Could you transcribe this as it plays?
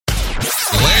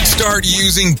start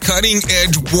using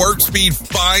cutting-edge warp-speed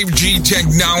 5G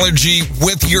technology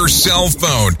with your cell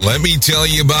phone. Let me tell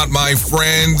you about my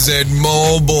friends at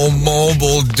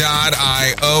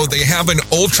mobilemobile.io. They have an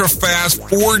ultra-fast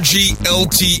 4G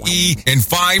LTE and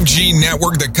 5G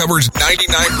network that covers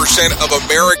 99% of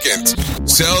Americans.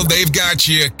 So they've got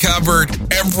you covered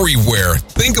everywhere.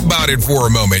 Think about it for a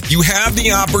moment. You have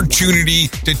the opportunity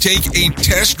to take a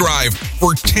test drive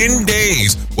for 10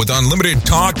 days with unlimited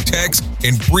talk, text,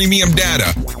 and premium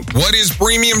data. What is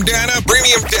premium data?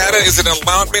 Premium data is an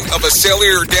allotment of a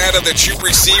cellular data that you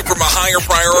receive from a higher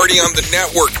priority on the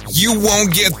network. You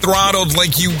won't get throttled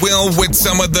like you will with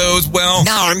some of those,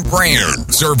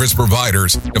 non-brand service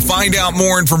providers. To find out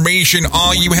more information,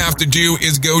 all you have to do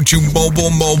is go to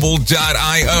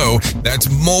mobilemobile.io. That's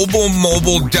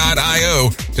mobilemobile.io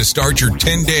to start your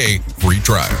 10-day free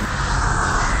trial.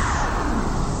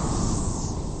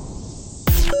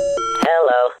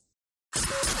 Hello.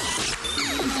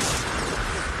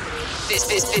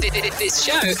 This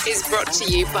show is brought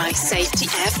to you by Safety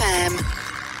FM.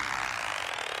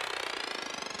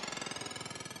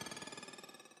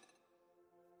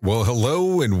 Well,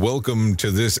 hello and welcome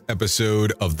to this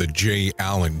episode of The Jay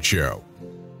Allen Show.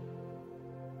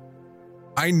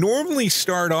 I normally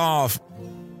start off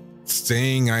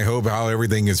saying I hope how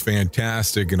everything is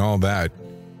fantastic and all that,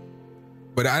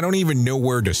 but I don't even know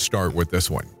where to start with this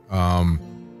one.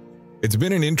 It's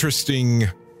been an interesting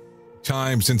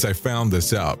time since I found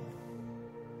this out.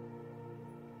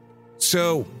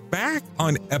 So back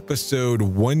on episode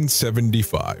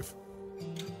 175,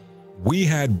 we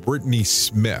had Brittany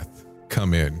Smith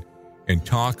come in and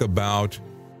talk about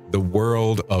the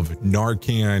world of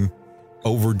Narcan,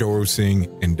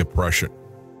 overdosing, and depression.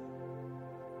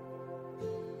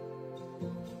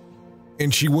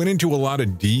 And she went into a lot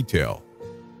of detail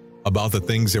about the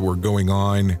things that were going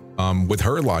on with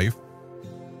her life,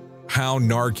 how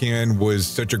Narcan was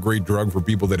such a great drug for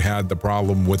people that had the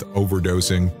problem with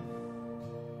overdosing,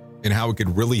 and how it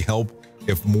could really help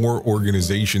if more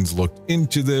organizations looked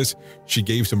into this. She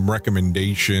gave some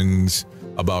recommendations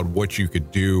about what you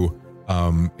could do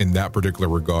in that particular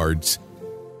regards,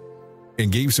 and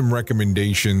gave some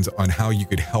recommendations on how you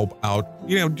could help out,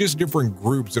 just different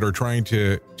groups that are trying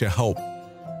to help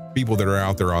people that are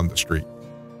out there on the street.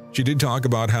 She did talk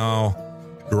about how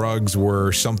drugs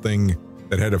were something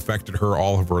that had affected her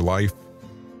all of her life,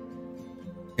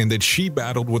 and that she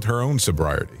battled with her own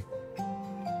sobriety.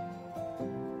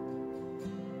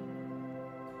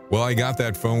 Well, I got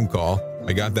that phone call.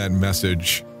 I got that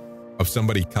message of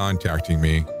somebody contacting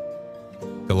me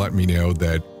to let me know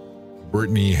that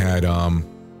Brittany had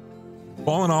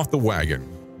fallen off the wagon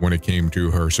when it came to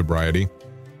her sobriety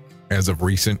as of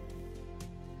recent.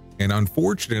 And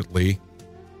unfortunately,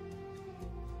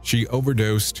 she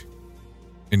overdosed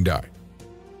and died.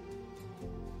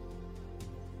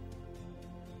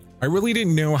 I really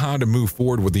didn't know how to move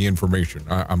forward with the information.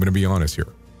 I'm going to be honest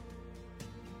here.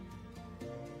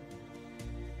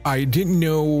 I didn't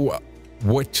know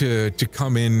what to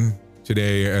come in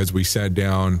today as we sat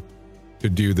down to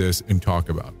do this and talk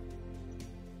about.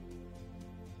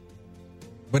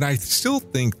 But I still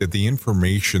think that the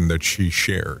information that she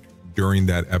shared during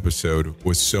that episode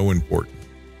was so important.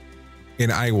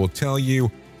 And I will tell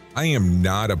you, I am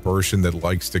not a person that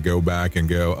likes to go back and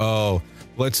go, oh,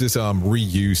 let's just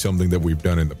reuse something that we've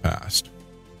done in the past.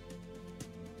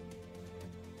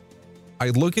 I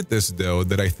look at this, though,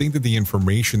 that I think that the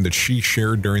information that she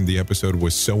shared during the episode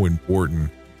was so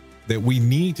important that we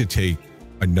need to take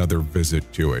another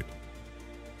visit to it.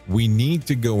 We need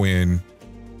to go in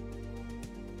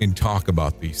and talk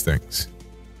about these things.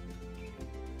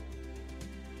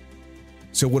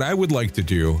 So what I would like to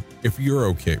do, if you're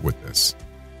okay with this,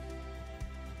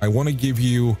 I want to give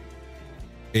you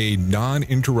a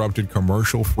non-interrupted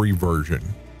commercial-free version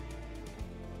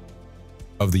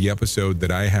of the episode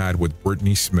that I had with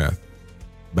Brittany Smith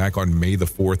back on May the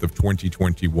 4th of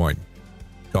 2021,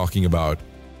 talking about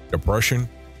depression,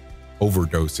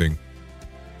 overdosing,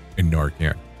 and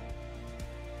Narcan.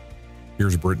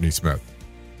 Here's Brittany Smith.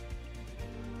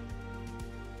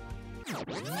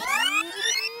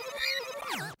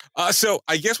 So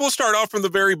I guess we'll start off from the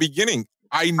very beginning.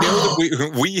 I know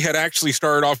that we had actually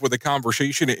started off with a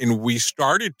conversation, and we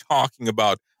started talking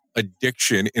about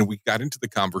addiction, and we got into the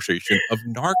conversation of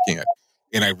Narcan.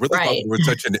 And I really thought it was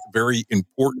such a very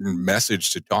important message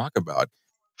to talk about.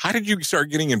 How did you start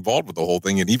getting involved with the whole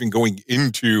thing and even going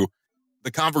into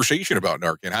the conversation about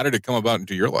Narcan? How did it come about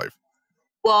into your life?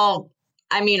 Well,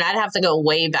 I mean, I'd have to go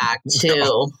way back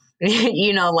to,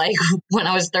 like when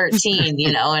I was 13,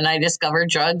 and I discovered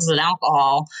drugs and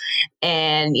alcohol.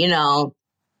 And,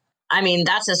 I mean,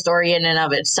 that's a story in and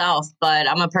of itself, but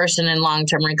I'm a person in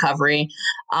long-term recovery.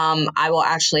 I will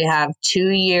actually have 2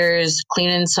 years clean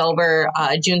and sober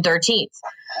June 13th.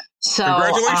 So,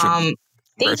 Congratulations.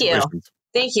 Thank you.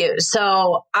 Thank you.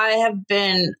 So I have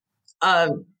been,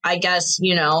 I guess,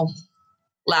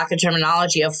 lack of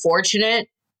terminology, a fortunate,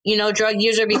 drug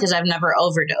user because I've never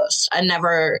overdosed. I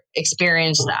never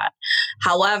experienced that.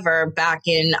 However, back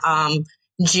in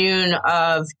June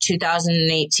of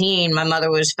 2018, my mother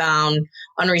was found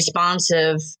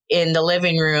unresponsive in the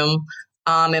living room.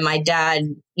 And my dad,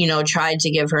 tried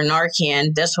to give her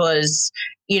Narcan. This was,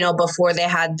 before they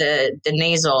had the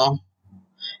nasal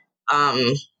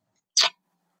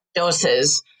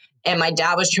doses. And my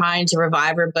dad was trying to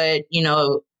revive her, but,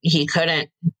 he couldn't,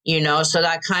 so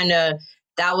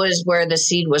that was where the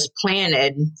seed was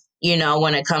planted,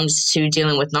 when it comes to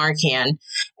dealing with Narcan.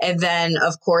 And then,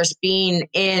 of course, being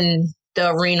in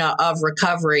the arena of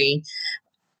recovery,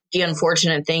 the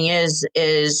unfortunate thing is,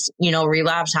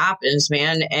 relapse happens,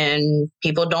 man, and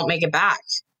people don't make it back,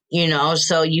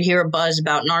 so you hear a buzz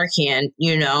about Narcan,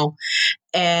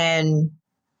 and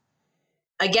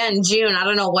again, June, I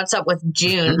don't know what's up with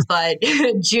June, but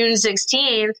June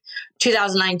 16th,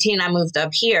 2019, I moved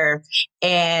up here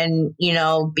and,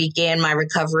 began my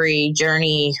recovery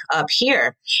journey up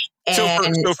here.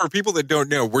 And so for people that don't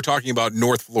know, we're talking about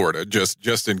North Florida,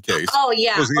 just in case. Oh,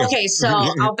 yeah. Okay, so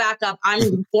I'll back up.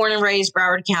 I'm born and raised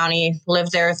Broward County,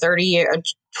 lived there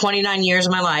 29 years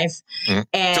of my life. Mm-hmm.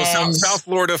 And so South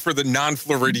Florida for the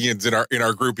non-Floridians in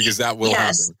our group, because that will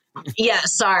happen. Yeah,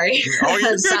 sorry. Oh,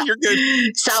 you're good. You're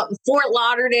good. South Fort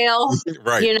Lauderdale,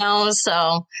 right?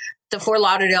 So the Fort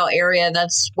Lauderdale area.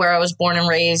 That's where I was born and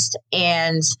raised.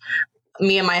 And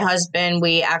me and my husband,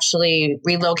 we actually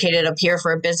relocated up here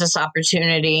for a business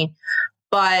opportunity.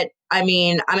 But I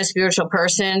mean, I'm a spiritual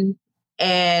person,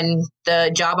 and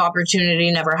the job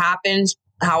opportunity never happened.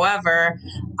 However,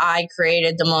 I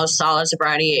created the most solid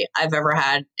sobriety I've ever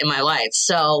had in my life.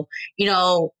 So,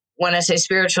 when I say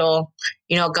spiritual,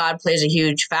 God plays a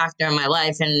huge factor in my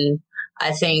life. And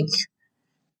I think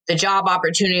the job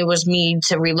opportunity was me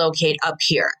to relocate up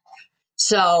here.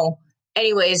 So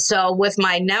anyways, so with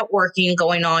my networking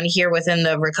going on here within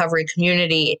the recovery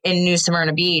community in New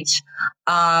Smyrna Beach,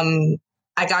 I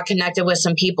got connected with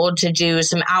some people to do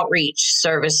some outreach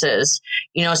services,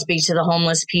 speak to the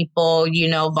homeless people,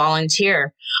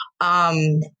 volunteer.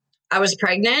 I was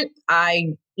pregnant.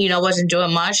 I wasn't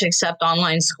doing much except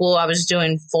online school. I was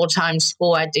doing full-time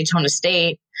school at Daytona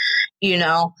State,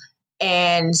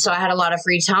 and so I had a lot of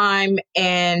free time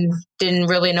and didn't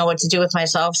really know what to do with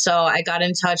myself. So I got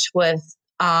in touch with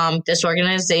this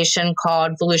organization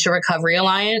called Volusia Recovery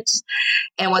Alliance.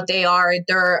 And what they are,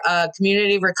 they're a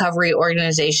community recovery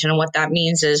organization. And what that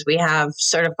means is we have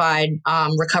certified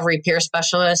recovery peer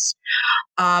specialists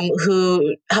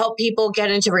who help people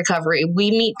get into recovery. We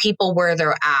meet people where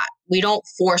they're at. We don't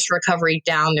force recovery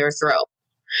down their throat.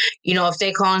 If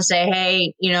they call and say,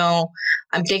 hey,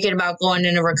 I'm thinking about going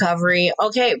into recovery.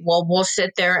 Okay, well, we'll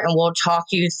sit there and we'll talk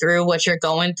you through what you're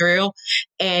going through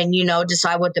and,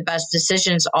 decide what the best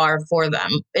decisions are for them.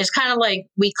 It's kind of like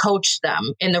we coach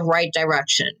them in the right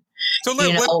direction. So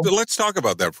let's talk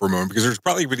about that for a moment, because there's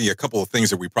probably really a couple of things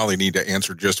that we probably need to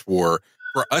answer just for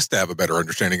us to have a better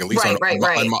understanding, at least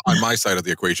on my side of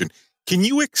the equation. Can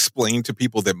you explain to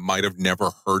people that might have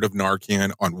never heard of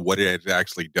Narcan on what it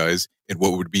actually does and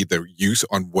what would be the use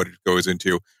on what it goes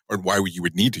into, or why you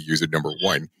would need to use it, number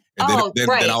one? And then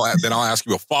I'll ask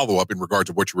you a follow-up in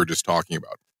regards to what you were just talking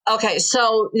about. Okay,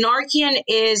 so Narcan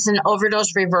is an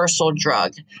overdose reversal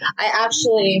drug. I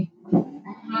actually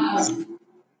have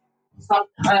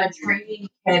a training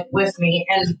kit with me,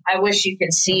 and I wish you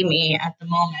could see me at the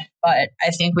moment, but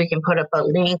I think we can put up a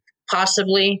link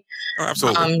possibly. Oh,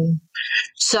 absolutely.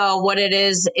 So what it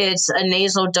is, it's a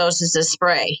nasal dose, is a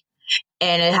spray,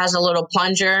 and it has a little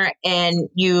plunger, and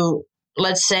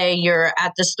let's say you're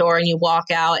at the store and you walk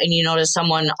out and you notice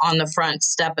someone on the front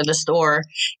step of the store,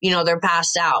 they're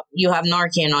passed out. You have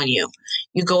Narcan on you.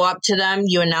 You go up to them,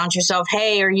 you announce yourself,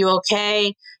 hey, are you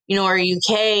okay? Are you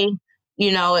okay?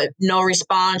 No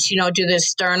response, do this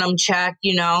sternum check,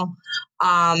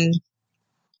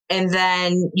 and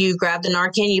then you grab the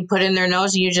Narcan, you put it in their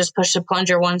nose, and you just push the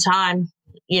plunger one time,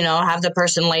 have the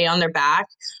person lay on their back.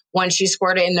 Once you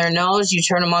squirt it in their nose, you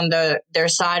turn them on their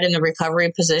side in the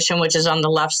recovery position, which is on the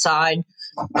left side,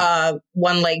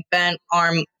 one leg bent,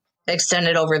 arm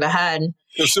extended over the head.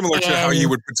 So similar to how you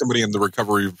would put somebody in the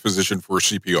recovery position for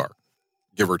CPR,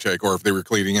 give or take, or if they were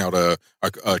cleaning out a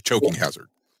choking hazard.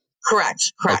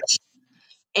 Correct. Okay.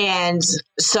 And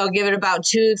so give it about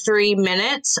 2-3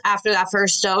 minutes after that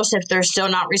first dose. If they're still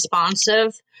not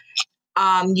responsive,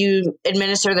 you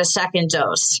administer the second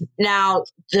dose. Now,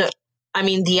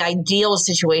 the ideal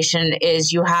situation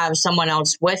is you have someone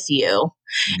else with you.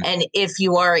 And if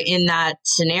you are in that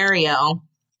scenario,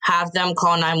 have them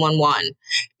call 911,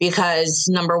 because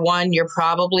number one, you're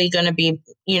probably going to be,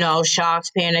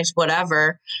 shocked, panics,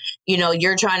 whatever.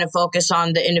 You're trying to focus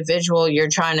on the individual you're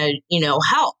trying to,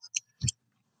 help.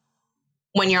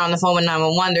 When you're on the phone with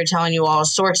 911, they're telling you all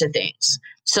sorts of things.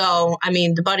 So,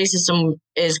 the buddy system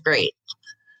is great.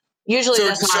 Usually so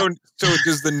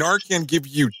does the Narcan give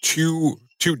you two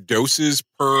doses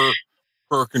per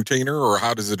container, or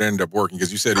how does it end up working?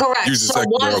 Because you said correct. Use the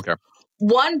second. Okay.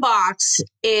 One box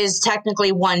is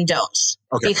technically one dose,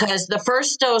 because the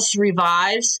first dose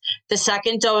revives, the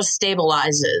second dose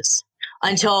stabilizes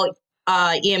until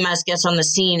EMS gets on the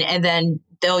scene, and then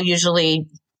they'll usually,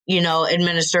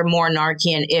 administer more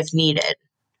Narcan if needed.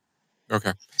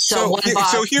 Okay. So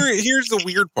here's the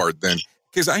weird part then,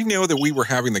 because I know that we were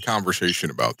having the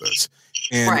conversation about this,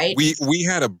 and we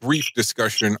had a brief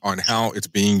discussion on how it's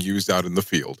being used out in the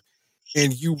field.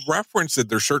 And you referenced that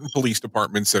there's certain police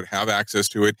departments that have access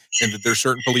to it, and that there's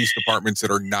certain police departments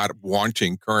that are not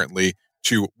wanting currently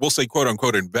to, we'll say, quote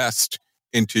unquote, invest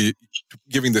into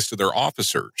giving this to their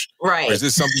officers. Right. Or is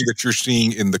this something that you're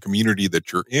seeing in the community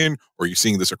that you're in, or are you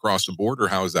seeing this across the board, or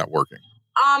how is that working?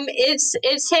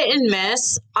 It's hit and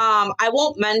miss. I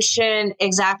won't mention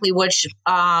exactly which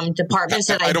departments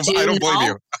that I don't blame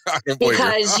you.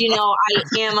 Because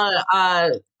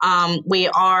I am we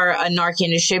are a Narcan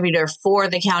distributor for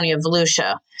the county of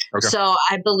Volusia. Okay. So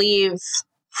I believe,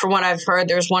 from what I've heard,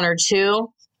 there's one or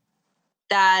two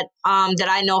that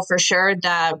I know for sure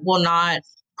that will not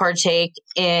partake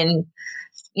in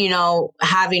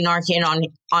having Narcan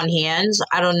on hands.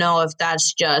 I don't know if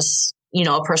that's just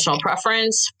a personal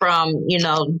preference from,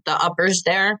 the uppers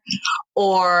there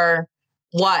or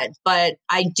what, but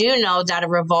I do know that it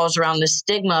revolves around the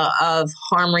stigma of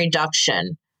harm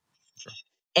reduction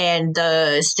and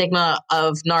the stigma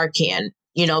of Narcan.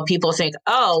 People think,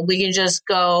 oh, we can just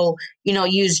go,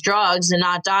 use drugs and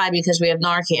not die because we have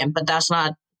Narcan, but that's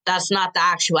not the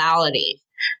actuality,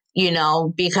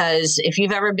 because if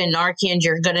you've ever been Narcan,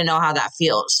 you're going to know how that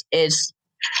feels. It's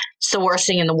the worst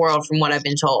thing in the world from what I've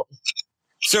been told.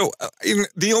 So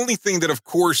the only thing that, of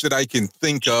course, that I can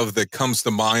think of that comes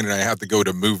to mind, and I have to go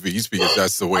to movies because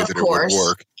that's the way that it would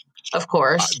work. Of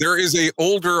course. There is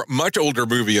much older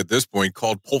movie at this point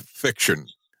called Pulp Fiction.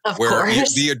 Of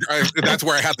course. That's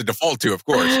where I have to default to, of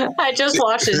course. I just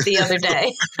watched it the other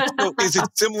day. So is it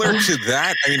similar to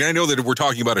that? I know that we're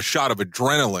talking about a shot of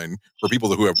adrenaline for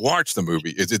people who have watched the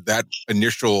movie. Is it that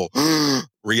initial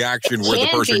reaction where the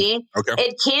person... Okay.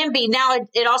 It can be. Now,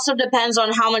 it also depends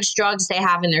on how much drugs they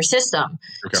have in their system.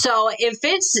 Okay. So if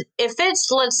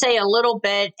it's, let's say, a little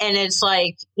bit, and it's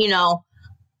like,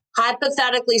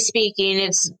 hypothetically speaking,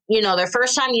 it's, their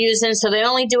first time using, so they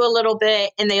only do a little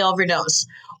bit and they overdose.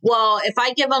 Well, if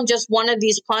I give them just one of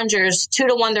these plungers, 2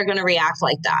 to 1, they're going to react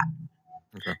like that.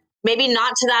 Okay. Maybe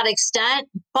not to that extent,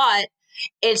 but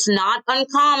it's not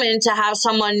uncommon to have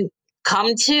someone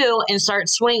come to and start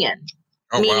swinging.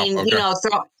 Oh, meaning, wow. Okay.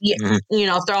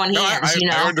 Throwing hands.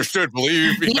 I understood.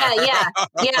 Believe me. Yeah.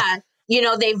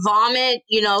 They vomit.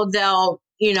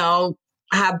 They'll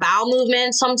have bowel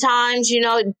movements sometimes.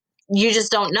 You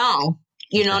just don't know.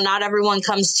 Not everyone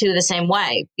comes to the same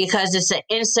way because it's an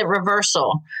instant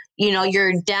reversal.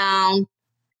 You're down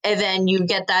and then you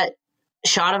get that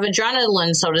shot of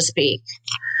adrenaline, so to speak,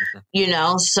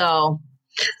 so.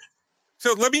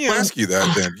 So let me ask you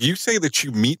that then. You say that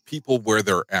you meet people where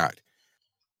they're at.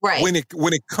 Right.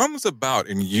 When it comes about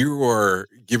and you are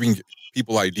giving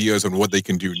people ideas on what they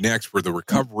can do next for the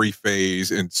recovery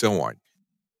phase and so on,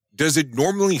 does it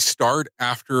normally start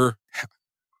after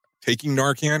taking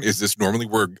Narcan? Is this normally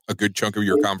where a good chunk of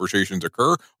your conversations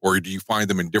occur, or do you find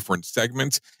them in different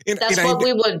segments? That's what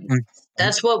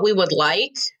we would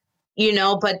like,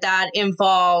 but that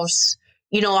involves,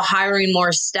 hiring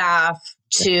more staff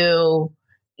to,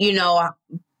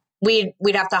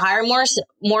 we'd have to hire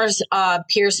more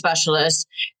peer specialists.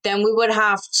 Then we would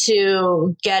have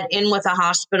to get in with a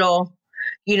hospital,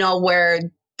 where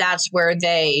that's where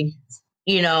they,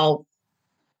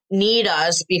 need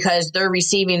us because they're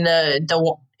receiving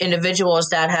the individuals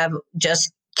that have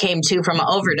just came to from an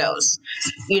overdose,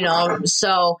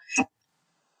 so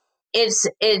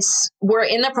we're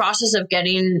in the process of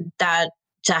getting that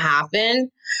to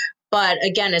happen. But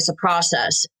again, it's a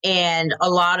process, and a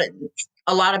lot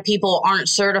of people aren't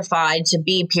certified to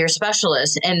be peer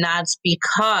specialists. And that's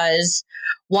because,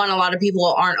 one, a lot of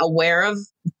people aren't aware of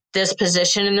this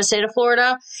position in the state of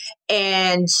Florida.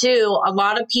 And 2, a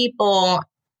lot of people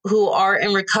who are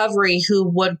in recovery who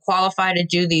would qualify to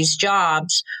do these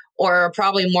jobs, or are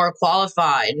probably more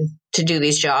qualified to do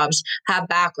these jobs, have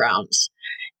backgrounds.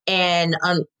 And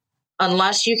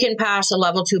unless you can pass a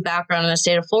level 2 background in the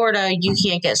state of Florida, you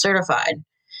can't get certified.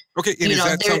 Okay, and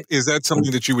is that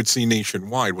something that you would see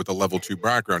nationwide with a level 2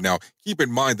 background? Now, keep in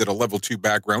mind that a level 2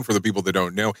 background, for the people that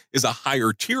don't know, is a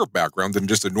higher tier background than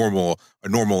just a normal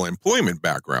employment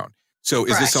background. So,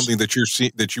 is this something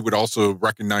that that you would also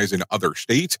recognize in other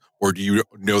states, or do you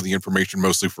know the information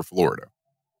mostly for Florida?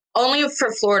 Only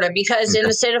for Florida, because in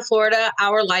the state of Florida,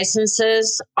 our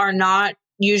licenses are not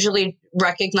usually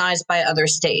recognized by other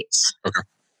states. Okay.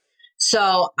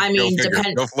 So, I mean,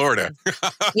 Go Florida.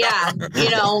 Yeah,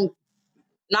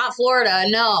 not Florida,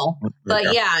 no. But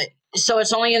so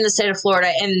it's only in the state of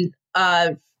Florida, and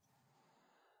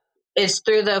it's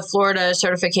through the Florida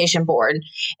Certification Board.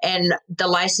 And the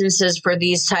licenses for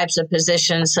these types of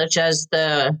positions, such as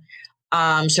the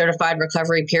certified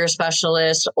recovery peer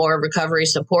specialist or recovery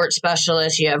support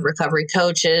specialist, you have recovery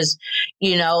coaches,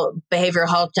 behavioral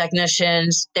health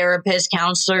technicians, therapists,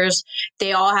 counselors,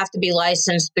 they all have to be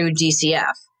licensed through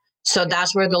DCF. So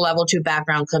that's where the level 2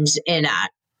 background comes in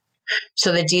at.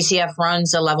 So the DCF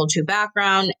runs a level 2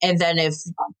 background. And then if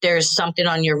there's something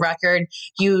on your record,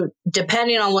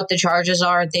 depending on what the charges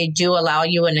are, they do allow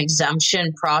you an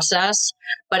exemption process.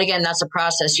 But again, that's a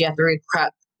process. You have to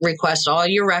request all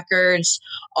your records,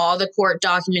 all the court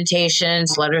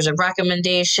documentations, letters of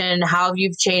recommendation, how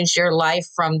you've changed your life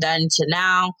from then to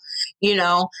now,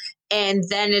 and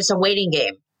then it's a waiting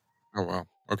game. Oh, wow.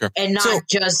 Okay. And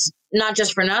not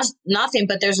just for nothing,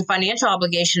 but there's a financial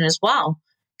obligation as well,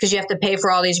 because you have to pay for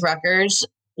all these records,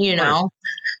 Right.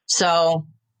 So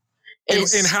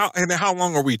and how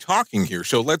long are we talking here?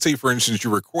 So let's say, for instance,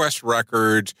 you request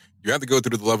records, you have to go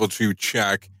through the level 2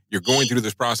 check, you're going through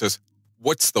this process.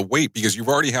 What's the wait? Because you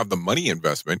already have the money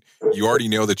investment. You already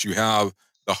know that you have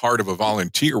the heart of a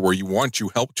volunteer where you want to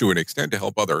help to an extent to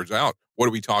help others out. What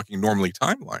are we talking normally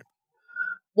timeline?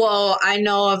 Well, I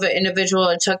know of an individual,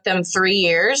 it took them 3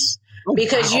 years.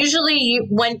 Because usually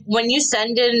when you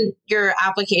send in your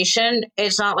application,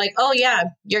 it's not like, oh, yeah,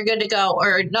 you're good to go.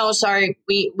 Or no, sorry,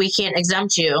 we can't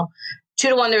exempt you. 2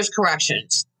 to 1, there's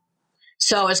corrections.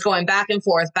 So it's going back and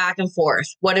forth, back and forth.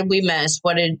 What did we miss?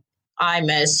 What did I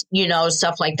miss?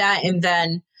 Stuff like that. And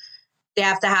then they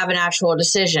have to have an actual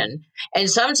decision. And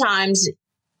sometimes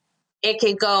it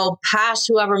could go past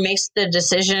whoever makes the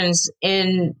decisions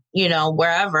in,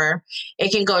 wherever.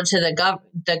 It can go to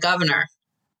the governor.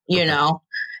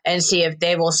 And see if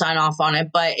they will sign off on it.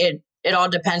 But it all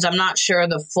depends. I'm not sure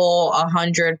the full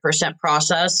 100%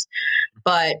 process,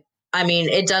 but I mean,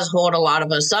 it does hold a lot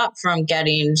of us up from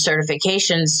getting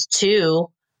certifications to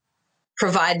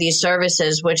provide these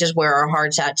services, which is where our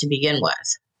heart's at to begin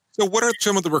with. So what are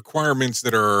some of the requirements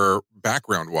that are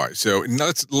background wise? So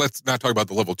let's not talk about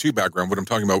the level 2 background. What I'm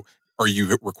talking about, are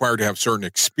you required to have certain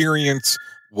experience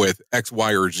with X,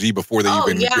 Y, or Z before they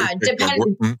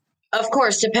even Of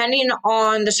course, depending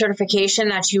on the certification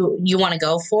that you want to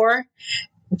go for,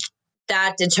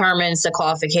 that determines the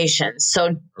qualifications.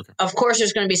 So, Of course,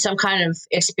 there's going to be some kind of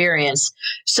experience.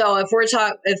 So, if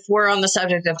we're on the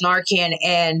subject of Narcan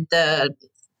and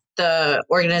the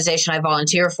organization I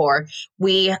volunteer for,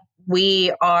 we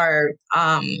are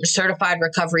certified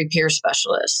recovery peer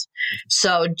specialists.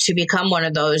 So, to become one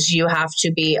of those, you have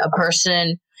to be a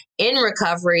person in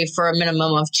recovery for a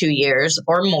minimum of 2 years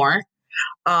or more.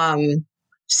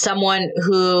 Someone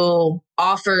who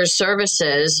offers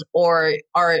services or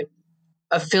are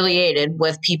affiliated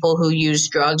with people who use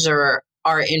drugs or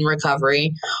are in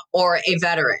recovery, or a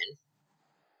veteran.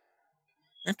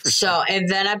 Interesting. So, and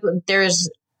then I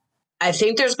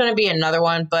think there's going to be another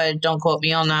one, but don't quote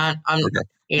me on that.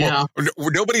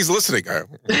 Nobody's listening.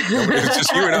 It's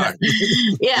just you and I.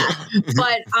 Yeah.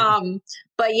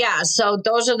 But yeah, so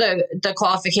those are the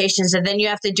qualifications. And then you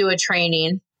have to do a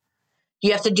training.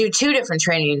 You have to do 2 different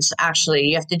trainings, actually.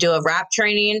 You have to do a RAP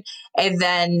training, and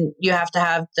then you have to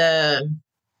have the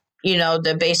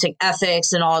basic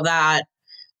ethics and all that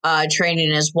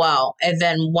training as well. And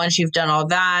then once you've done all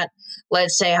that,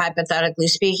 let's say, hypothetically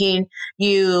speaking,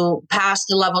 you pass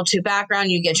the level 2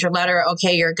 background, you get your letter,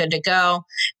 okay, you're good to go.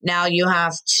 Now you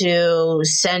have to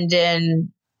send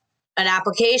in an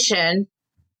application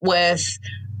with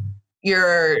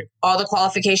all the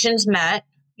qualifications met.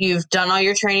 You've done all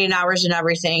your training hours and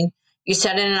everything. You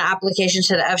send in an application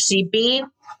to the FCB.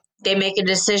 They make a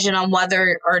decision on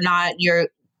whether or not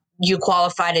you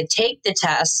qualify to take the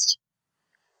test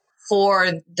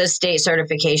for the state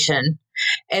certification.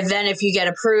 And then if you get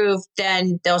approved,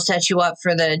 then they'll set you up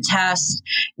for the test.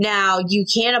 Now, you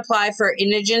can apply for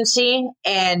indigency,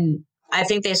 and I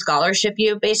think they scholarship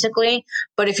you basically.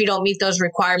 But if you don't meet those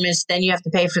requirements, then you have to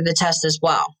pay for the test as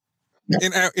well.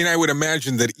 And I would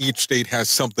imagine that each state has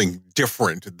something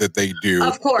different that they do.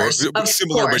 Of course.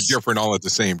 Similar but different all at the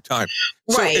same time.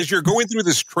 So Right. as you're going through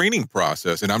this training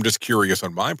process, and I'm just curious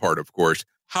on my part, of course,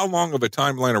 how long of a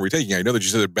timeline are we taking? I know that you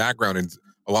said that background and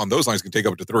along those lines can take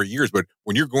up to 3 years, but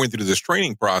when you're going through this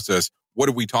training process, what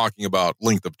are we talking about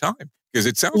length of time? Because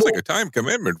it sounds like a time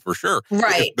commitment for sure.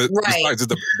 Right. Besides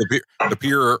the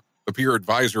peer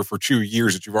advisor for 2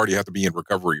 years that you've already have to be in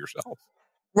recovery yourself.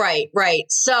 Right.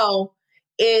 So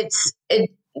it's a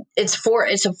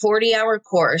 40-hour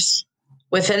course.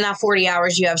 Within that 40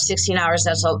 hours, you have 16 hours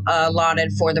that's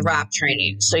allotted for the RAP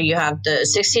training. So you have the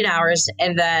 16 hours,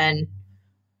 and then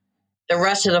the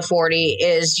rest of the 40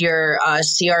 is your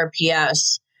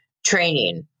CRPS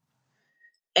training.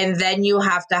 And then you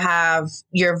have to have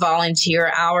your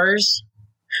volunteer hours,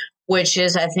 which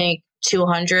is, I think,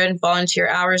 200 volunteer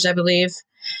hours, I believe.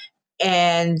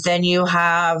 And then you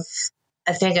have,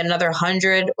 I think, another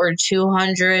 100 or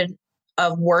 200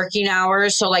 of working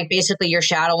hours. So like basically you're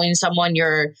shadowing someone,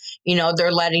 they're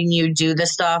letting you do the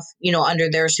stuff, under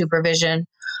their supervision.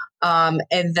 And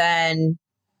then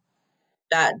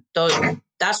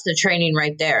that's the training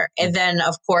right there. And then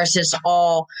of course it's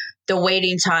all the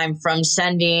waiting time from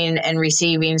sending and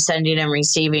receiving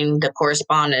the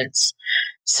correspondence.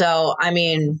 So, I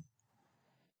mean,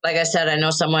 like I said, I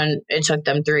know it took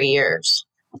them 3 years.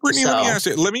 Brittany,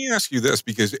 let me ask you this,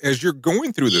 because as you're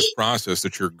going through this process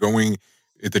that you're wanting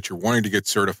to get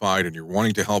certified and you're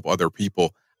wanting to help other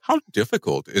people, how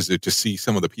difficult is it to see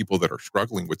some of the people that are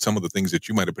struggling with some of the things that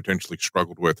you might have potentially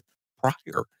struggled with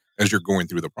prior as you're going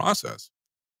through the process?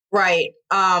 Right.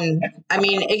 I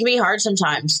mean, it can be hard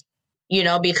sometimes,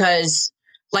 because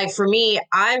like for me,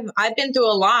 I've been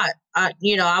through a lot. I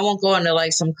won't go into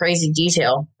like some crazy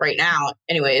detail right now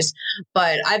anyways,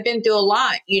 but I've been through a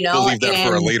lot, We'll leave that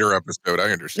for a later episode.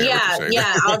 I understand.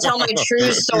 Yeah. I'll tell my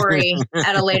true story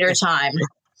at a later time.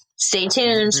 Stay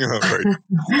tuned. Yeah,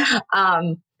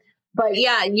 right. But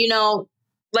yeah,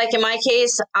 like in my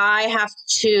case, I have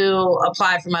to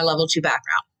apply for my level 2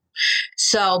 background.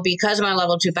 So because of my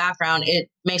level 2 background, it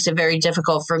makes it very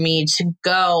difficult for me to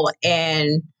go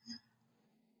and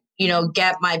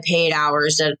get my paid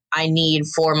hours that I need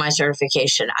for my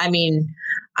certification. I mean,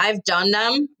 I've done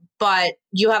them, but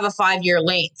you have a 5-year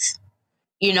length.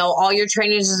 All your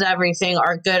trainings and everything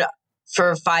are good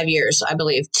for 5 years, I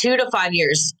believe. 2 to 5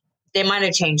 years. They might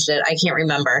have changed it. I can't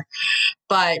remember.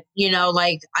 But,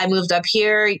 like I moved up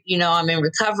here, I'm in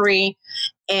recovery,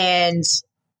 and,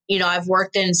 I've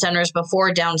worked in centers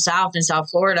before down south in South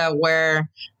Florida where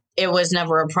it was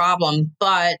never a problem,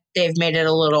 but they've made it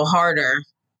a little harder.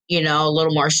 A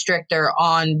little more stricter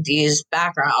on these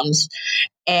backgrounds,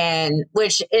 and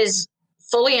which is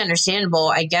fully understandable.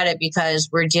 I get it, because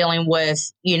we're dealing with,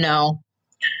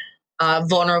 a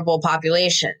vulnerable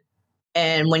population.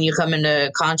 And when you come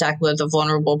into contact with a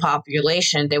vulnerable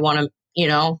population, they want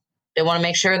to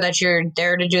make sure that you're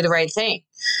there to do the right thing,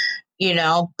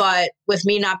 but with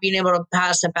me not being able to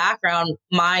pass a background,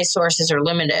 my sources are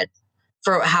limited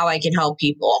for how I can help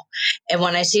people. And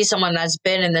when I see someone that's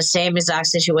been in the same exact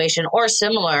situation or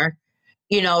similar,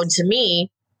 to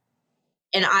me,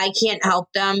 and I can't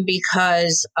help them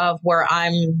because of where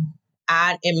I'm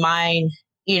at in my,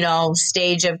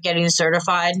 stage of getting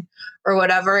certified or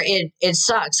whatever, it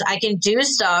sucks. I can do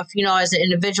stuff, as an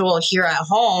individual here at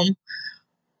home.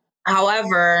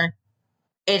 However,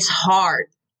 it's hard.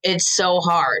 It's so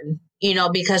hard,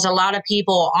 because a lot of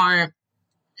people aren't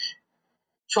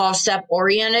 12-step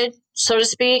oriented, so to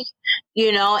speak,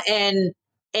 and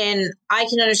I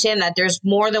can understand that there's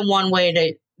more than one way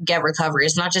to get recovery.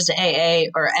 It's not just AA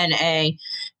or NA.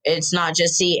 It's not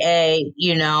just CA,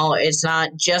 it's not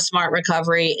just Smart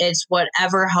Recovery. It's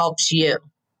whatever helps you.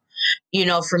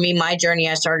 For me, my journey,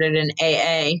 I started in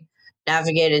AA,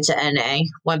 navigated to NA,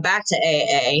 went back to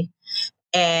AA,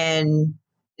 and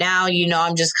now,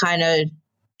 I'm just kind of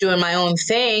doing my own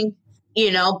thing,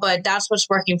 but that's what's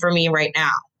working for me right now.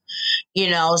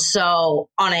 So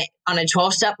on a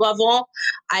 12-step level,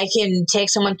 I can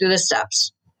take someone through the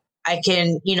steps. I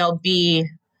can, be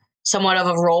somewhat of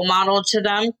a role model to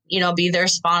them, be their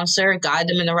sponsor, guide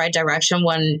them in the right direction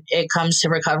when it comes to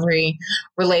recovery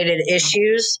related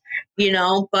issues,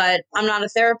 but I'm not a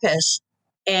therapist.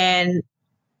 And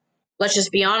let's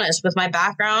just be honest, with my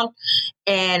background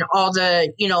and all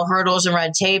the, hurdles and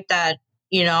red tape that,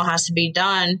 has to be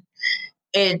done,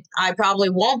 I probably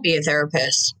won't be a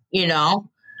therapist,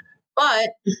 but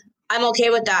I'm okay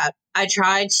with that. I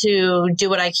try to do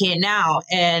what I can now.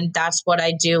 And that's what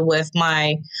I do with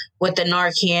the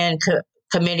Narcan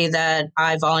committee that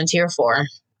I volunteer for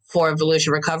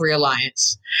Evolution Recovery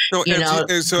Alliance. So,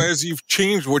 as you've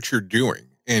changed what you're doing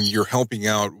and you're helping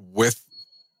out with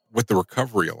the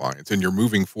Recovery Alliance and you're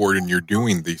moving forward and you're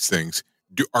doing these things,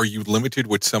 are you limited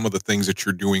with some of the things that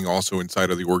you're doing also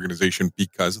inside of the organization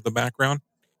because of the background?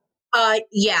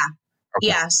 Yeah. Okay.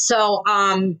 Yeah. So,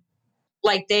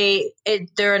 like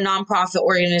they're a nonprofit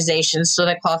organization, so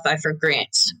they qualify for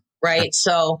grants. Right.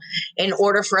 So in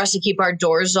order for us to keep our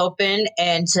doors open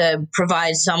and to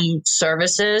provide some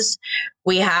services,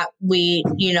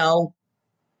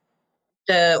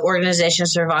 the organization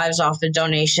survives off of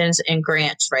donations and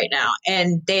grants right now.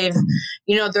 And they're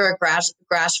a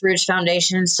grassroots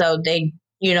foundation. So they've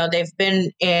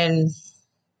been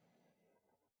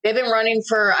running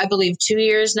for, I believe, 2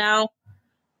 years now.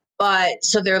 But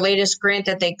so their latest grant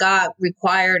that they got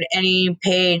required any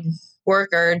paid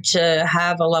worker to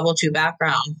have a level 2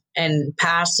 background and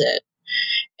pass it.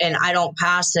 And I don't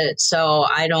pass it. So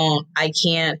I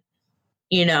can't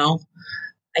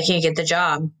get the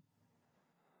job.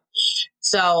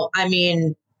 So, I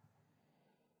mean,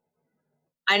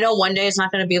 I know one day it's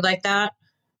not going to be like that.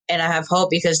 And I have hope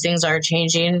because things are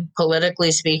changing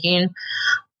politically speaking.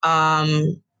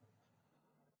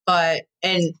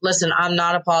 And listen, I'm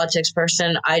not a politics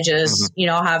person. I just,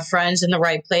 have friends in the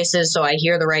right places. So I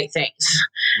hear the right things,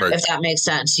 right. If that makes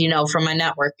sense, from my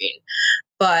networking.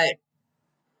 But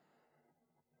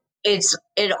it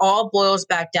all boils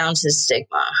back down to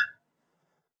stigma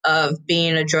of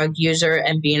being a drug user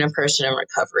and being a person in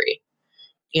recovery.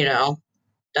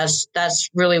 That's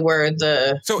really where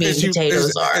the meat and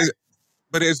potatoes are.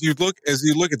 But as you look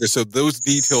at this, so those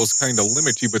details kind of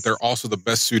limit you, but they're also the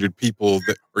best suited people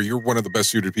you're one of the best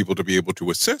suited people to be able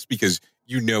to assist because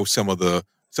some of the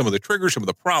triggers, some of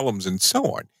the problems, and so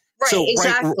on. Right, so,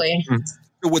 exactly. Right,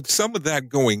 so with some of that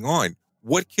going on,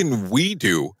 what can we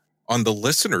do on the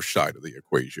listener side of the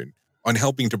equation on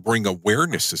helping to bring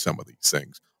awareness to some of these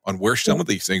things, on where some of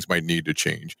these things might need to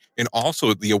change, and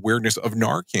also the awareness of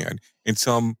Narcan in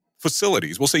some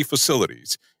facilities? We'll say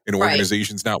facilities. And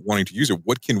organizations not wanting to use it,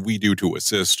 what can we do to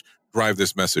assist drive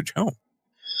this message home?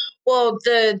 Well,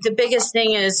 the biggest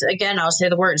thing is, again, I'll say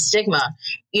the word stigma.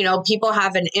 People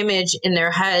have an image in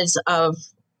their heads of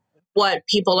what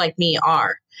people like me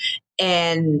are.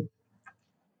 And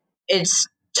it's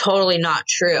totally not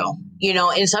true.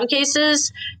 In some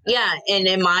cases, yeah. And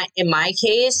in my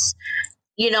case,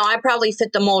 I probably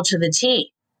fit the mold to the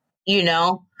T,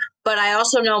 But I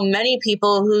also know many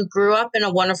people who grew up in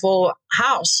a wonderful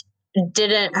house,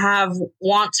 didn't have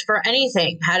wants for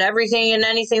anything, had everything and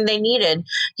anything they needed,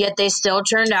 yet they still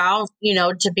turned out,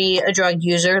 to be a drug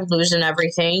user, losing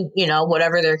everything,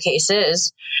 whatever their case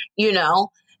is,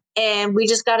 and we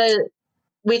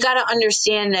gotta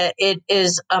understand that it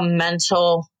is a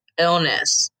mental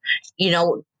illness.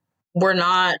 We're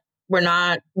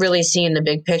not really seeing the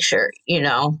big picture,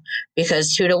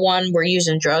 because 2 to 1, we're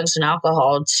using drugs and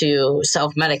alcohol to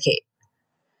self-medicate.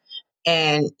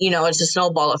 And, it's a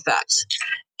snowball effect.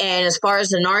 And as far as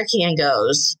the Narcan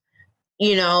goes,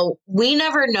 we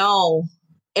never know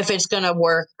if it's going to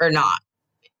work or not.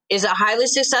 Is it highly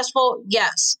successful?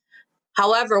 Yes.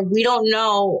 However, we don't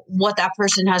know what that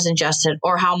person has ingested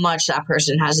or how much that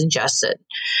person has ingested.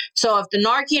 So if the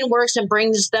Narcan works and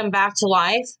brings them back to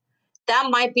life, that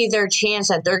might be their chance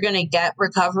that they're going to get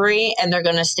recovery and they're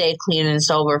going to stay clean and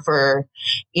sober for,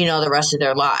 the rest of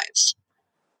their lives,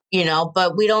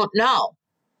 but we don't know.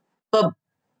 But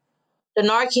the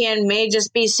Narcan may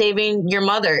just be saving your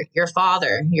mother, your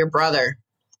father, your brother,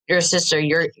 your sister,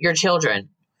 your children,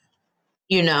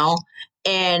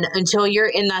 and until you're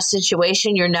in that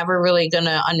situation, you're never really going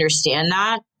to understand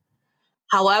that.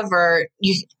 However,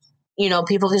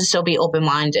 people can still be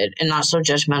open-minded and not so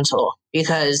judgmental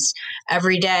because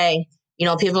every day,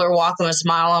 people are walking with a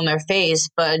smile on their face,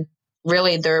 but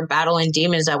really they're battling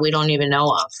demons that we don't even know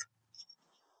of.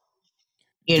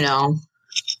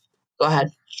 Go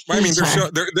ahead. I mean,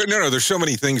 there's so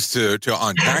many things to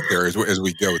unpack there as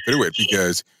we go through it,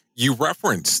 because you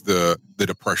reference the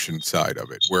depression side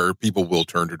of it, where people will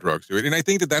turn to drugs to it, and I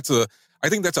think that's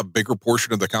a bigger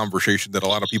portion of the conversation that a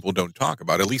lot of people don't talk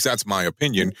about. At least that's my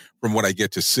opinion from what I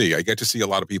get to see. I get to see a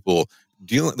lot of people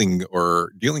dealing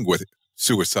with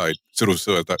suicidal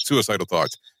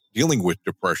thoughts, dealing with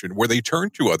depression, where they turn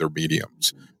to other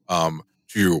mediums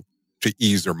to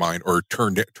ease their mind or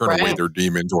turn away their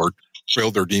demons or fill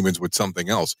their demons with something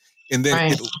else. And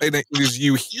then as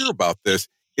you hear about this,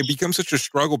 it becomes such a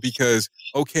struggle because,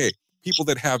 okay, people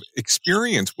that have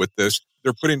experience with this,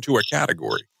 they're put into a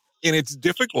category. And it's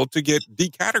difficult to get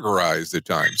decategorized at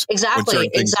times. Exactly.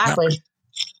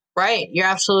 Right. You're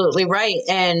absolutely right.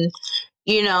 And,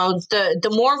 You know,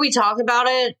 the more we talk about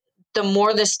it, the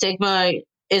more the stigma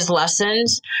is lessened,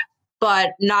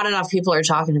 but not enough people are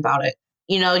talking about it.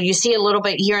 You know, you see a little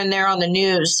bit here and there on the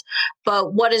news,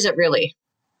 but what is it really?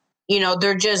 You know,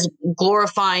 they're just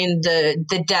glorifying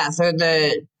the death or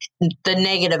the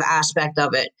negative aspect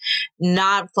of it,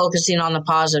 not focusing on the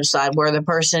positive side where the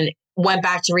person went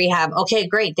back to rehab. Okay,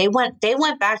 great. They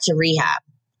went back to rehab.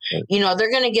 You know,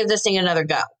 they're going to give this thing another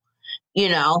go. You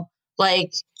know,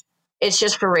 like, it's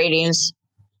just for ratings.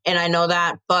 And I know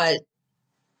that, but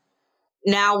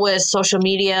now with social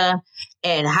media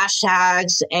and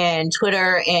hashtags and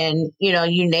Twitter and, you know,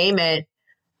 you name it,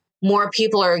 more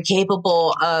people are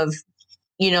capable of,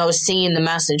 you know, seeing the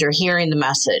message or hearing the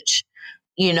message,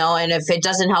 you know, and if it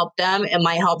doesn't help them, it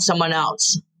might help someone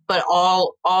else. But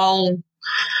all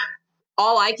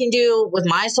I can do with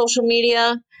my social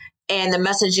media and the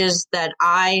messages that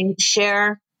I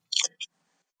share,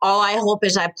 all I hope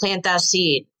is I plant that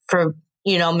seed for,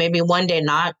 you know, maybe one day,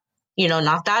 not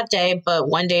that day, but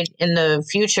one day in the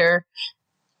future,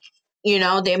 you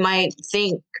know, they might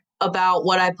think about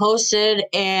what I posted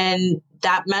and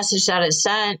that message that it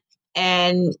sent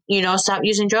and, you know, stop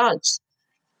using drugs.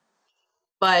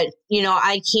 But, you know,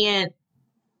 I can't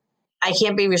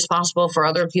be responsible for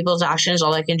other people's actions.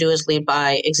 All I can do is lead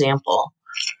by example,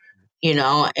 you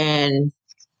know, and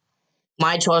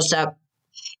my 12-step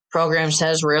program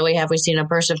says, rarely have we seen a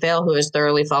person fail who has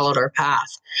thoroughly followed our path.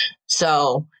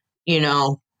 So, you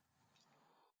know,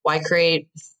 why create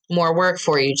more work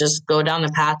for you? Just go down the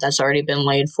path that's already been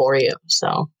laid for you.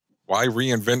 So why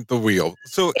reinvent the wheel?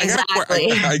 So exactly.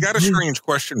 I got a strange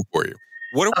question for you.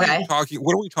 What are Okay.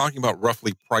 we talking about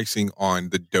roughly pricing on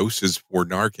the doses for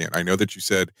Narcan? I know that you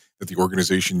said that the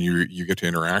organization you get to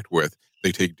interact with,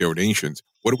 they take donations.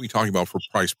 What are we talking about for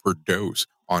price per dose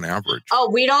on average? Oh,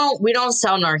 we don't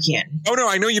sell Narcan. Oh no,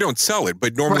 I know you don't sell it,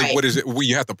 but normally Right. What is it? Well,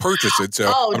 you have to purchase it. So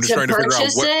I'm just trying to figure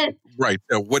out what. Right.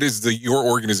 So what is your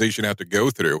organization have to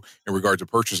go through in regards to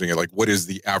purchasing it? Like, what is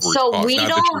the average cost? We Not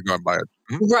don't, that you're going to buy it.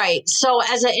 Mm-hmm. Right. So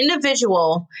as an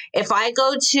individual, if I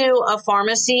go to a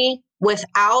pharmacy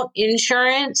without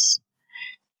insurance,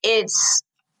 it's,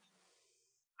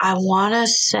 I want to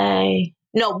say,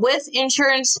 no, with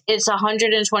insurance, it's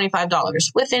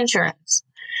 $125 with insurance.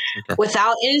 Okay.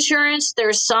 Without insurance,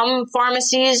 there's some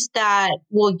pharmacies that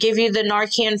will give you the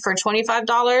Narcan for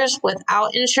 $25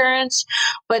 without insurance,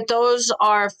 but those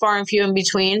are far and few in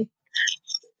between.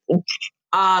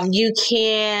 You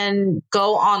can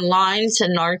go online to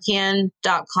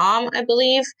Narcan.com, I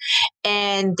believe,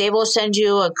 and they will send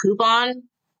you a coupon.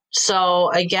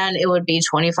 So again, it would be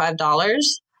 $25.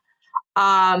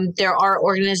 There are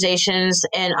organizations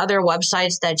and other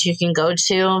websites that you can go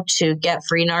to get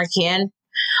free Narcan.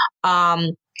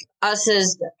 Us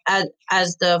as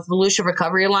the Volusia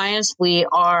Recovery Alliance, we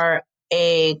are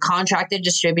a contracted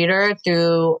distributor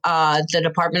through the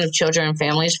Department of Children and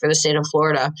Families for the state of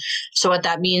Florida. So what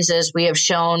that means is we have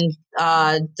shown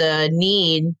the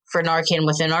need for Narcan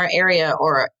within our area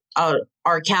or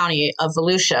our county of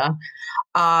Volusia,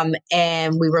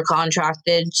 and we were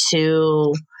contracted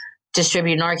to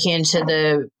distribute Narcan to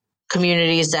the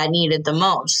communities that need it the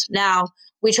most. Now,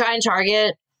 we try and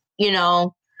target, you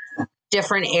know,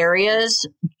 different areas,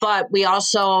 but we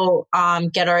also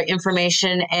get our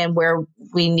information and where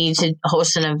we need to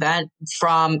host an event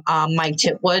from Mike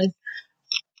Titwood,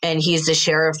 and he's the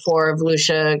sheriff for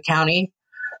Volusia County.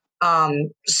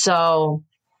 So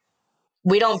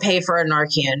we don't pay for a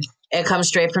Narcan. It comes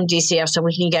straight from DCF so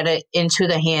we can get it into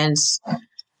the hands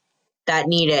that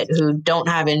need it, who don't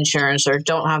have insurance or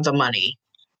don't have the money,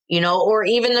 you know, or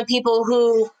even the people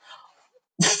who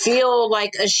feel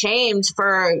like ashamed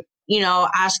for, you know,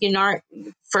 asking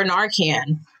for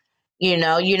Narcan. You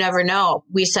know, you never know.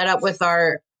 We set up with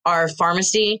our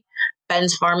pharmacy,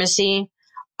 Ben's Pharmacy.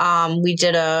 We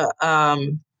did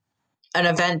an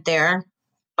event there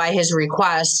by his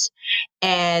request,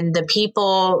 and the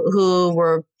people who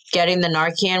were getting the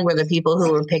Narcan were the people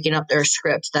who were picking up their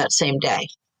scripts that same day.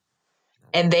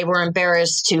 And they were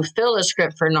embarrassed to fill a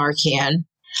script for Narcan.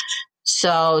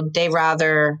 So they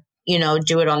rather, you know,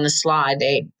 do it on the sly.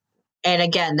 And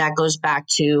again, that goes back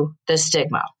to the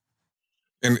stigma.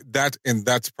 And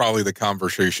that's probably the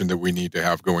conversation that we need to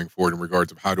have going forward in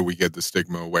regards of how do we get the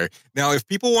stigma away. Now, if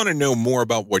people want to know more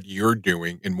about what you're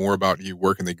doing and more about you,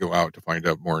 where can they go out to find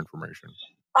out more information?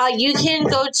 You can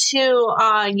go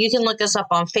to, you can look us up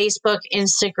on Facebook,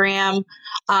 Instagram,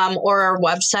 or our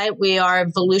website. We are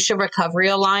Volusia Recovery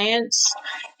Alliance,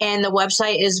 and the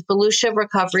website is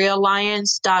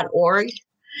VolusiaRecoveryAlliance.org.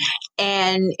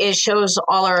 And it shows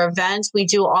all our events. We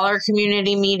do all our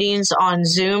community meetings on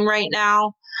Zoom right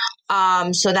now.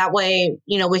 So that way,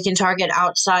 we can target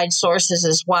outside sources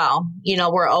as well.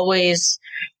 We're always,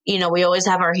 we always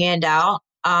have our hand out.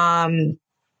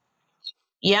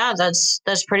 Yeah,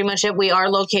 that's pretty much it. We are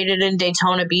located in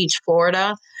Daytona Beach,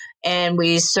 Florida, and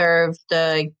we serve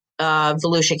the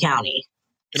Volusia County.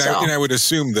 And I would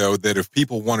assume, though, that if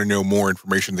people want to know more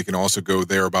information, they can also go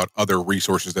there about other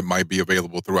resources that might be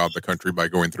available throughout the country by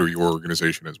going through your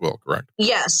organization as well, correct?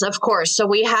 Yes, of course. So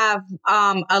we have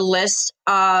a list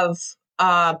of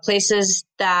places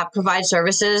that provide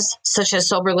services such as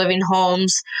sober living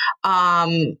homes,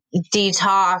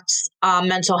 detox,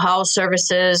 mental health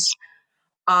services.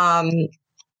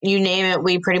 You name it,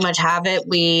 we pretty much have it.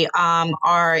 We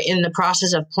are in the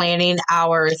process of planning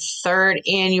our 3rd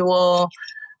annual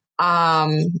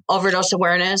overdose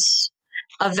awareness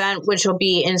event, which will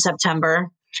be in September.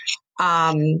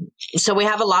 So we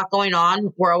have a lot going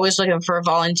on. We're always looking for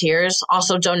volunteers.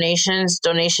 Also donations.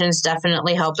 Donations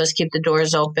definitely help us keep the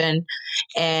doors open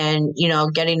and,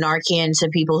 getting Narcan to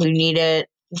people who need it,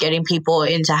 getting people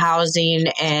into housing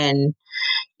and,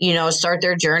 start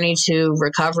their journey to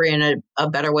recovery and a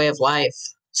better way of life.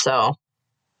 So.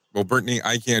 Well, Brittany,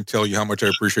 I can't tell you how much I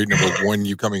appreciate, number one,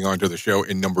 you coming onto the show,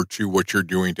 and number two, what you're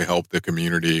doing to help the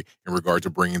community in regards to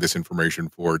bringing this information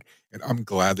forward. And I'm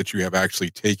glad that you have actually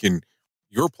taken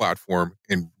your platform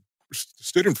and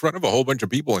stood in front of a whole bunch of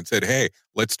people and said, hey,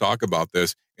 let's talk about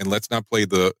this, and let's not play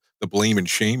the blame and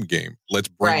shame game. Let's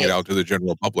bring it out to the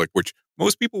general public, which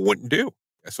most people wouldn't do.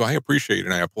 So I appreciate it,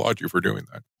 and I applaud you for doing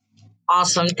that.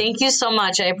 Awesome. Thank you so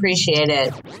much. I appreciate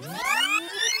it.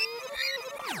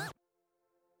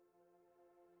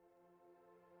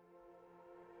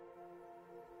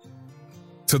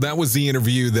 So that was the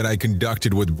interview that I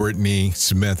conducted with Brittany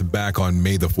Smith back on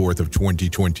May the 4th of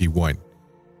 2021.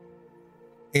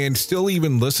 And still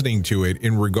even listening to it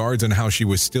in regards on how she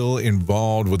was still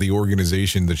involved with the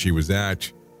organization that she was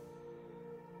at,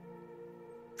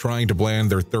 trying to plan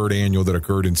their 3rd annual that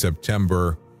occurred in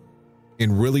September,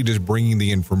 and really just bringing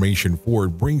the information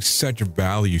forward brings such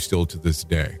value still to this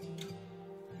day.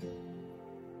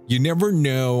 You never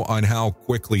know on how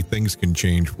quickly things can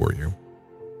change for you.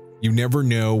 You never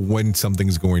know when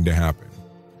something's going to happen.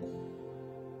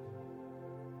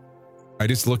 I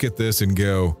just look at this and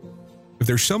go, if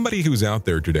there's somebody who's out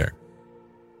there today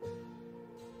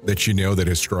that that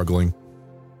is struggling,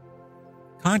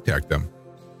 contact them.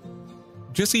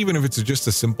 Just even if it's just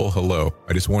a simple hello,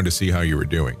 I just wanted to see how you were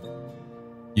doing.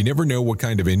 You never know what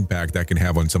kind of impact that can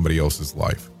have on somebody else's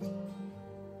life.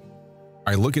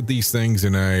 I look at these things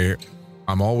and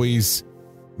I'm always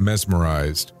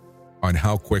mesmerized on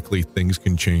how quickly things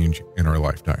can change in our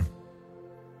lifetime.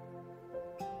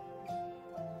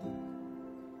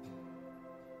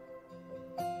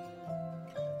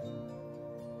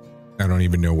 I don't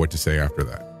even know what to say after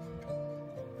that.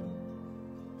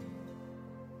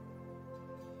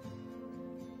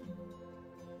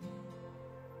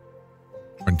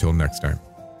 Until next time.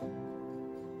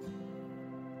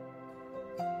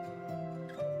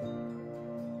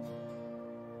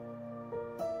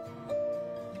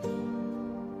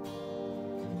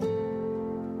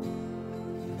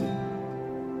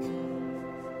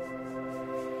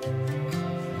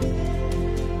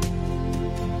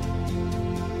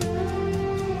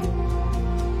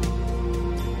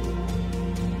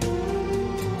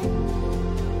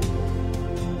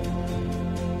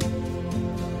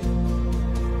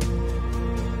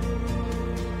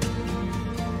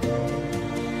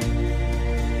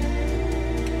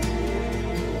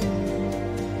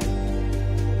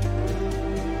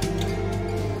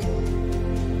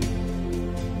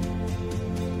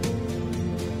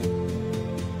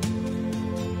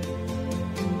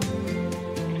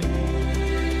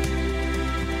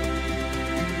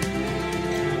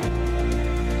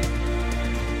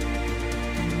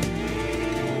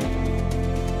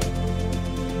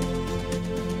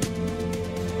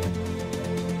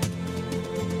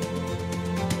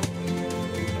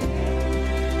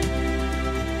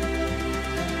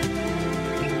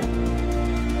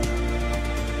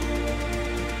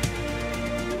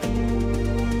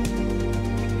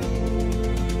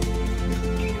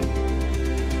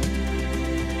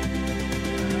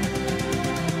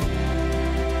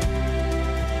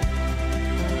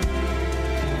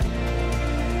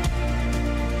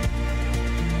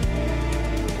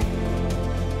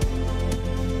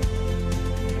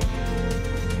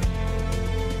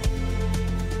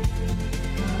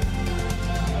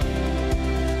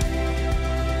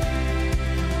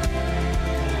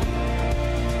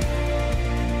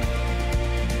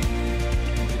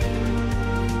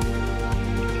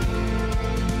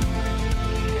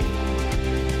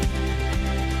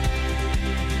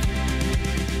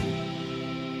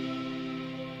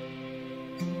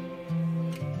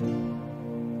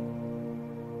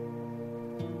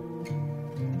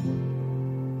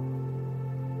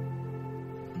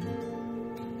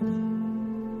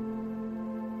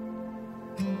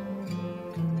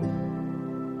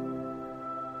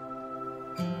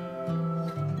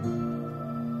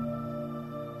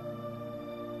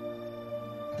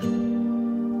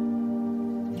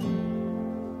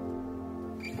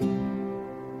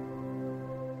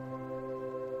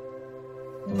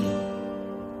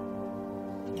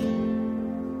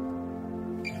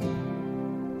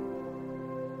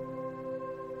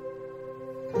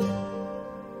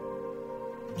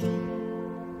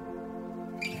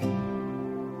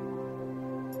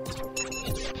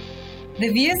 The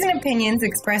views and opinions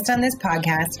expressed on this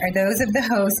podcast are those of the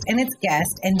host and its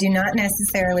guest and do not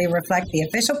necessarily reflect the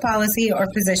official policy or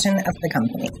position of the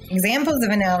company. Examples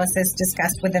of analysis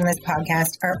discussed within this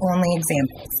podcast are only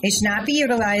examples. They should not be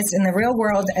utilized in the real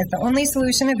world as the only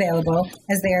solution available,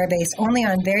 as they are based only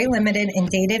on very limited and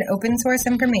dated open source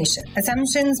information.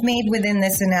 Assumptions made within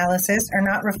this analysis are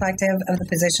not reflective of the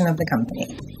position of the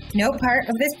company. No part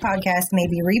of this podcast may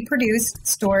be reproduced,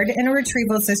 stored in a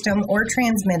retrieval system, or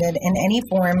transmitted in any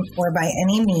form or by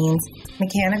any means,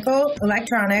 mechanical,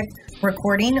 electronic,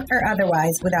 recording, or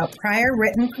otherwise, without prior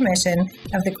written permission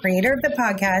of the creator of the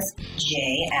podcast,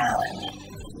 Jay Allen.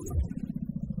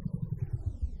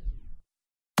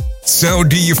 So,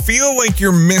 do you feel like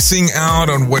you're missing out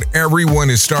on what everyone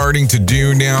is starting to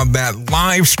do now, that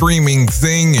live streaming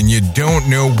thing, and you don't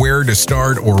know where to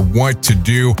start or what to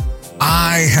do?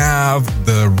 I have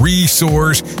the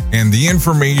resource and the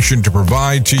information to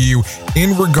provide to you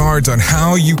in regards on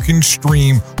how you can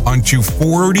stream onto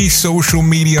 40 social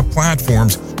media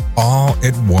platforms all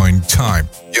at one time.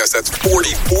 Yes, that's 40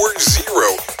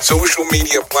 social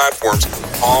media platforms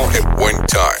all at one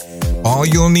time. All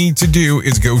you'll need to do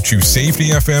is go to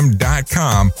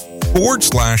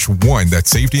safetyfm.com/one.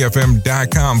 That's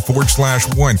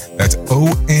safetyfm.com/one. That's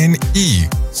ONE.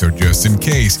 So just in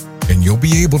case. And you'll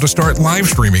be able to start live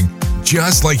streaming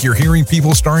just like you're hearing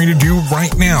people starting to do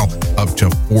right now, up to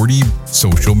 40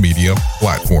 social media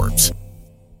platforms.